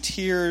multitude of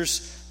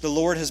tears, the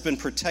Lord has been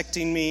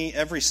protecting me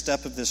every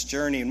step of this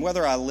journey. And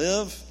whether I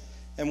live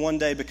and one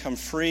day become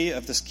free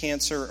of this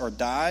cancer or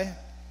die,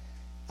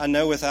 I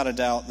know without a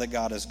doubt that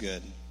God is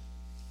good,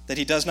 that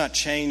he does not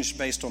change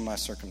based on my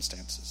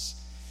circumstances.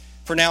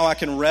 For now I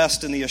can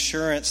rest in the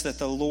assurance that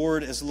the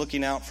Lord is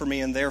looking out for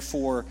me, and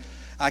therefore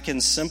I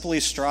can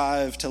simply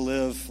strive to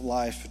live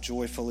life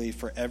joyfully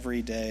for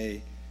every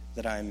day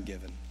that I am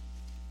given.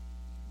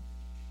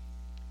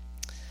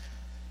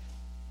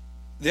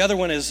 The other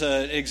one is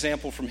an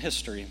example from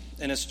history,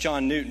 and it's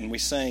John Newton. We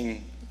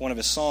sang one of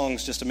his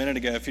songs just a minute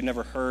ago. If you've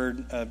never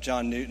heard of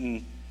John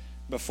Newton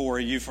before,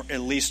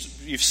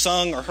 you've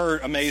sung or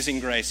heard Amazing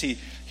Grace.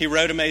 He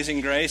wrote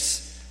Amazing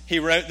Grace. He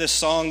wrote this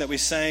song that we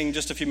sang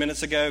just a few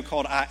minutes ago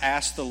called I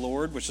Asked the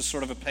Lord, which is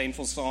sort of a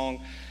painful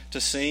song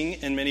to sing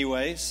in many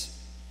ways.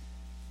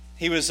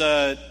 He was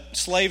a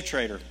slave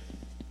trader,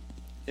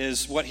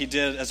 is what he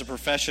did as a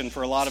profession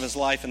for a lot of his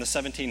life in the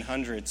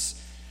 1700s.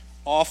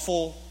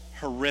 Awful,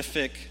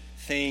 horrific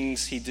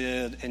things he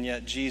did, and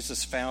yet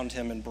Jesus found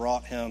him and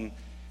brought him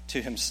to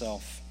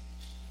himself.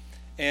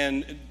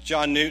 And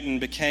John Newton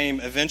became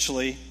a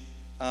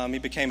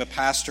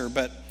pastor,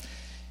 but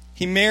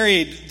he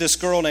married this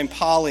girl named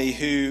Polly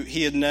who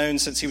he had known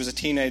since he was a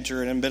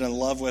teenager and had been in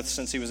love with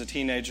since he was a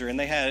teenager, and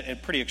they had a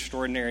pretty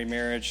extraordinary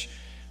marriage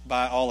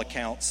by all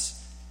accounts,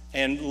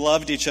 and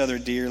loved each other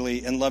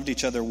dearly and loved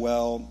each other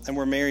well, and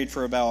were married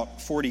for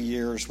about 40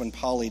 years when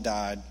Polly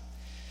died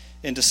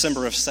in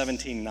December of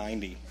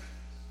 1790.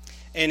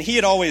 And he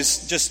had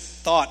always just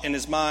thought in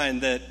his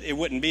mind that it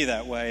wouldn't be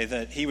that way,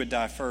 that he would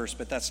die first,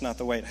 but that's not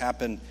the way it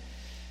happened.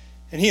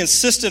 And he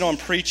insisted on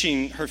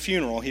preaching her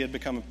funeral. He had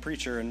become a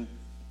preacher, and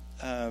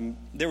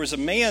there was a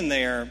man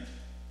there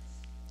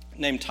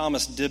named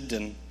Thomas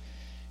Dibdin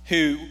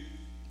who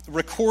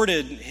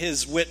recorded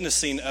his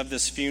witnessing of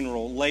this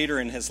funeral later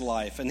in his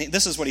life. And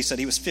this is what he said.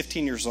 He was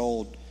 15 years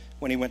old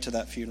when he went to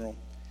that funeral.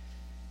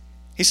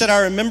 He said,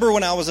 I remember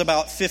when I was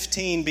about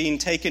 15 being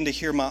taken to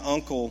hear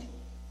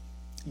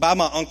by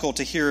my uncle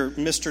to hear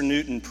Mr.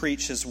 Newton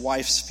preach his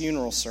wife's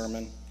funeral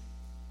sermon.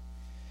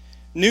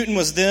 Newton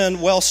was then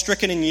well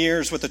stricken in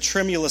years with a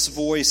tremulous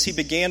voice. He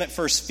began at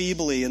first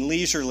feebly and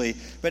leisurely,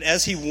 but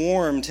as he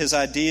warmed, his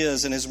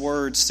ideas and his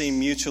words seemed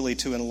mutually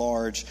to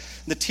enlarge.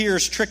 The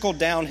tears trickled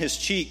down his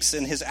cheeks,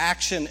 and his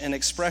action and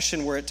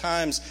expression were at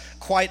times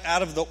quite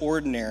out of the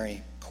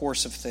ordinary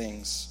course of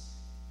things.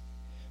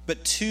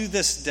 But to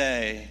this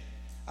day,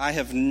 I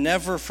have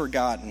never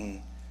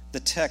forgotten the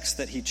text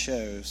that he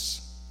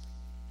chose.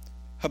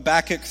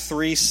 Habakkuk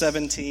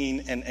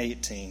 3:17 and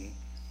 18,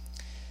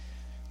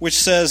 which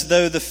says,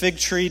 though the fig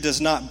tree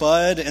does not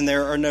bud and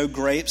there are no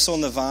grapes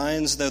on the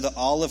vines, though the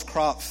olive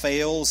crop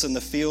fails and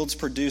the fields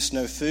produce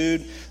no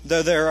food,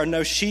 though there are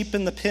no sheep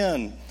in the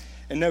pen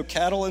and no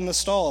cattle in the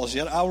stalls,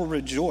 yet I will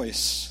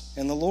rejoice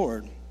in the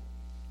Lord.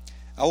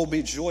 I will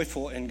be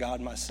joyful in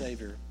God my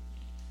Savior.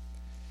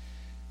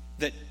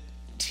 That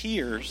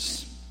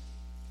tears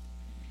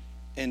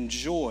and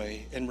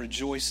joy and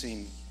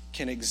rejoicing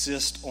can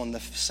exist on the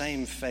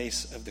same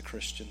face of the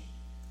Christian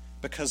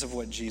because of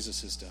what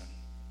Jesus has done.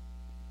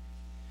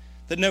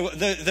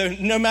 That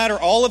no matter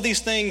all of these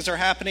things are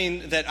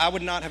happening that I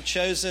would not have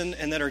chosen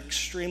and that are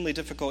extremely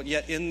difficult,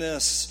 yet in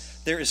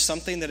this there is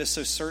something that is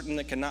so certain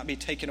that cannot be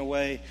taken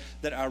away,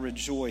 that I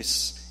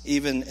rejoice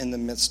even in the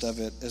midst of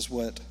it, is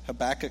what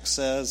Habakkuk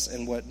says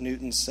and what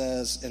Newton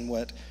says and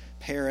what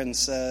Perrin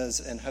says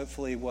and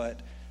hopefully what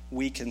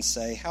we can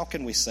say. How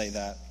can we say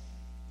that?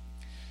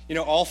 You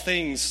know, all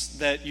things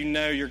that you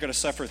know you're going to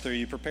suffer through,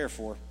 you prepare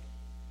for.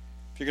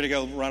 If you're going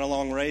to go run a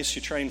long race,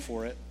 you train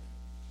for it.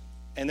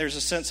 And there's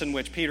a sense in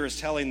which Peter is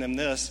telling them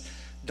this: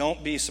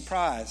 don't be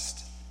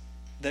surprised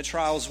that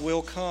trials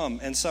will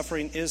come and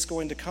suffering is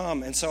going to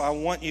come. And so I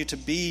want you to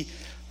be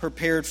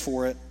prepared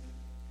for it.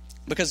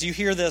 Because you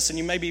hear this and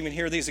you maybe even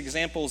hear these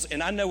examples,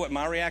 and I know what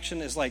my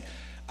reaction is like.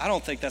 I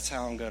don't think that's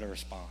how I'm going to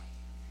respond.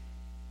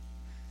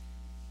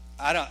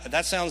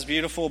 That sounds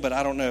beautiful, but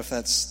I don't know if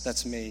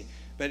that's me.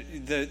 But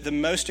the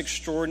most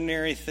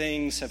extraordinary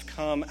things have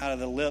come out of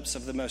the lips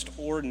of the most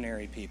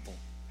ordinary people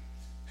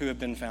who have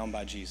been found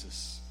by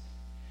Jesus.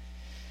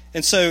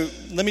 And so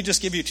let me just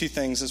give you two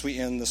things as we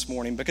end this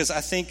morning, because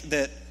I think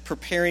that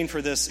preparing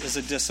for this is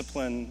a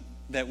discipline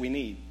that we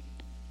need.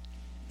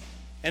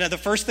 And the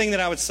first thing that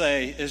I would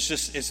say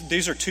is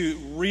these are two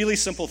really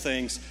simple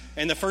things.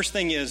 And the first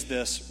thing is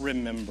this: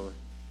 remember.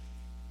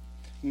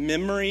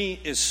 Memory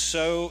is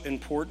so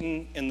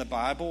important in the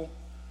Bible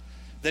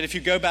that if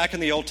you go back in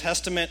the Old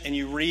Testament and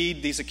you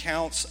read these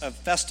accounts of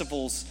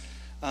festivals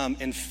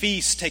and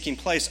feasts taking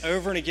place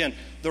over and again,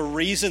 the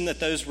reason that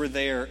those were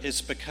there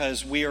is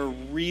because we are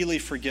really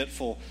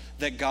forgetful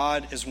that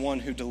God is one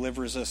who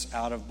delivers us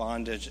out of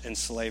bondage and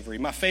slavery.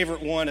 My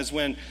favorite one is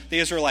when the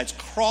Israelites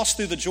cross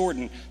through the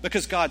Jordan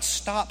because God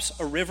stops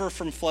a river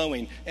from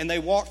flowing and they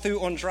walk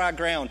through on dry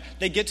ground.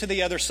 They get to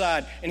the other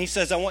side and he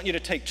says, I want you to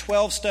take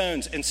 12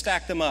 stones and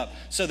stack them up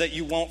so that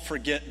you won't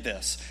forget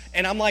this.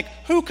 And I'm like,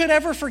 who could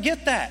ever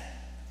forget that?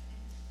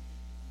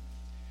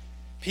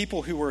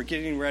 People who were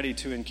getting ready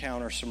to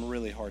encounter some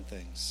really hard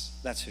things.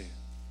 That's who.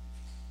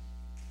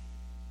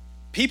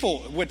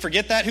 People would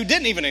forget that who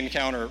didn't even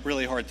encounter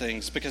really hard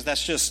things, because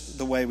that's just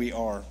the way we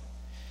are.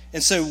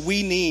 And so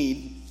we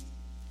need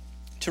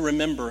to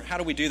remember. How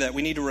do we do that?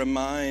 We need to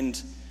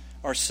remind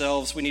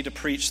ourselves. We need to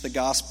preach the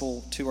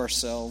gospel to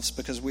ourselves,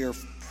 because we are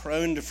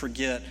prone to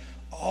forget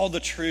all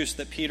the truths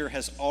that Peter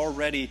has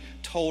already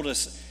told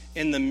us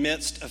in the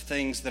midst of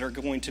things that are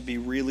going to be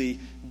really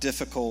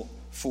difficult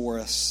for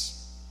us.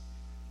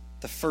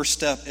 The first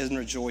step in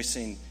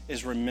rejoicing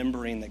is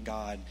remembering that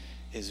God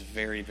is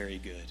very, very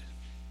good.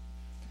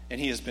 And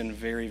he has been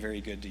very,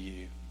 very good to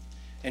you.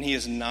 And he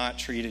has not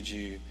treated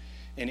you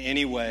in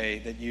any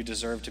way that you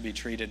deserve to be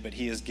treated, but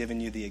he has given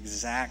you the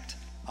exact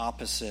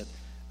opposite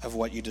of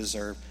what you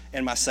deserve.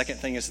 And my second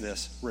thing is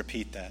this: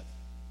 repeat that.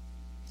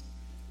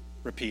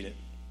 Repeat it.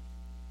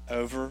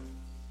 Over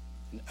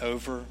and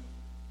over.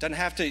 Doesn't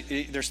have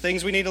to, there's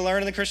things we need to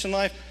learn in the Christian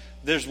life.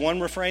 There's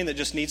one refrain that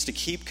just needs to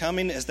keep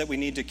coming, is that we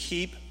need to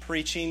keep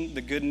preaching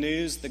the good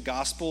news, the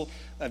gospel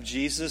of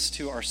Jesus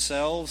to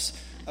ourselves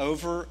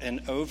over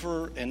and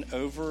over and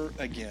over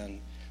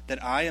again.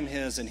 That I am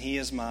his and he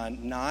is mine,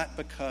 not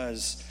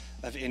because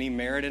of any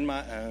merit in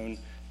my own,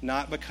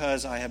 not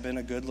because I have been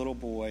a good little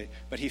boy,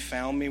 but he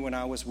found me when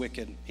I was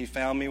wicked. He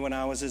found me when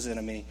I was his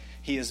enemy.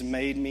 He has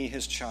made me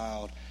his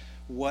child.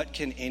 What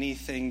can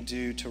anything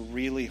do to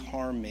really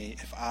harm me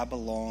if I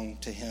belong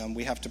to him?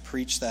 We have to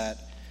preach that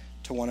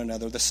to one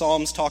another. The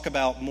Psalms talk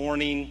about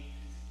morning,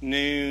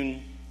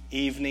 noon,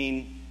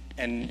 evening,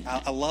 and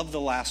I love the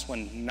last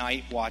one,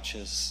 night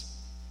watches.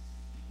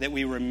 That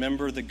we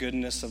remember the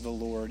goodness of the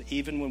Lord,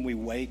 even when we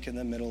wake in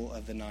the middle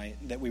of the night,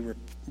 that we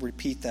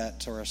repeat that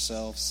to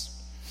ourselves.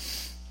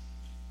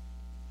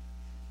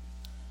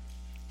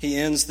 He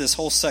ends this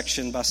whole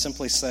section by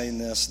simply saying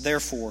this: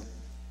 therefore,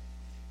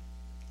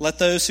 let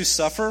those who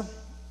suffer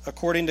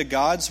according to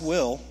God's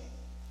will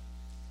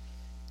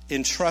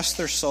entrust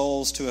their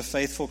souls to a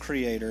faithful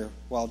Creator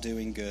while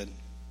doing good.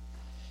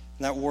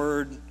 And that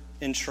word,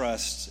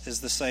 entrust, is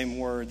the same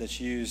word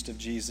that's used of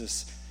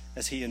Jesus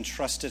as he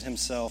entrusted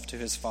himself to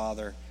his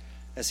Father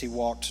as he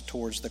walked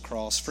towards the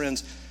cross.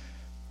 Friends,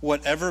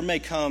 whatever may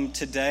come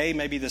today,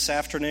 maybe this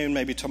afternoon,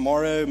 maybe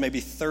tomorrow,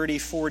 maybe 30,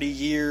 40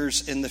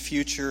 years in the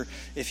future,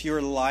 if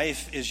your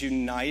life is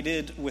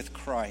united with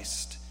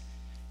Christ,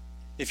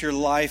 if your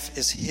life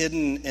is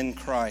hidden in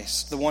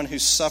Christ, the one who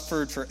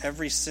suffered for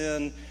every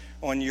sin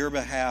on your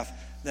behalf,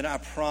 then I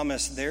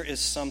promise there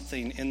is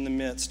something in the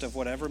midst of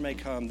whatever may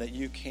come that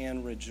you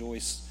can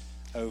rejoice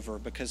over,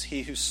 because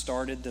he who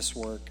started this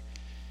work,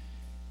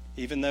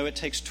 even though it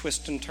takes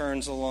twists and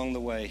turns along the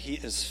way, he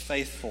is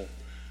faithful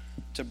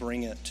to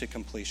bring it to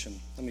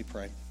completion. Let me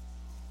pray.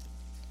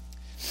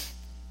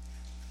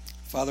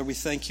 Father, we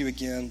thank you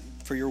again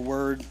for your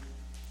word,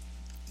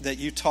 that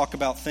you talk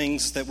about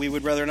things that we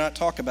would rather not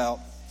talk about.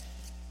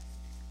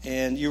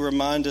 And you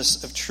remind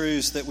us of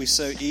truths that we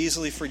so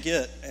easily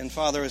forget. And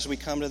Father, as we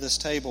come to this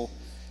table,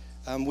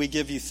 we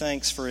give you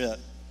thanks for it.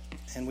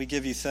 And we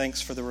give you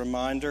thanks for the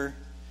reminder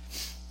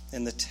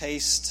and the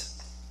taste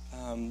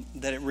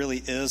that it really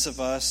is of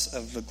us,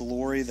 of the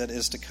glory that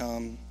is to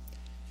come.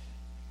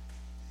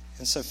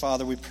 And so,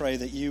 Father, we pray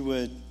that you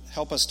would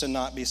help us to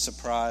not be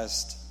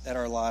surprised at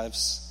our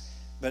lives,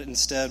 but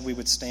instead we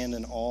would stand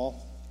in awe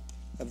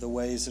of the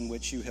ways in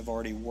which you have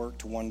already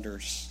worked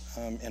wonders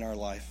in our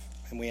life.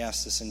 And we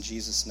ask this in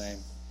Jesus' name.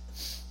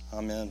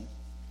 Amen.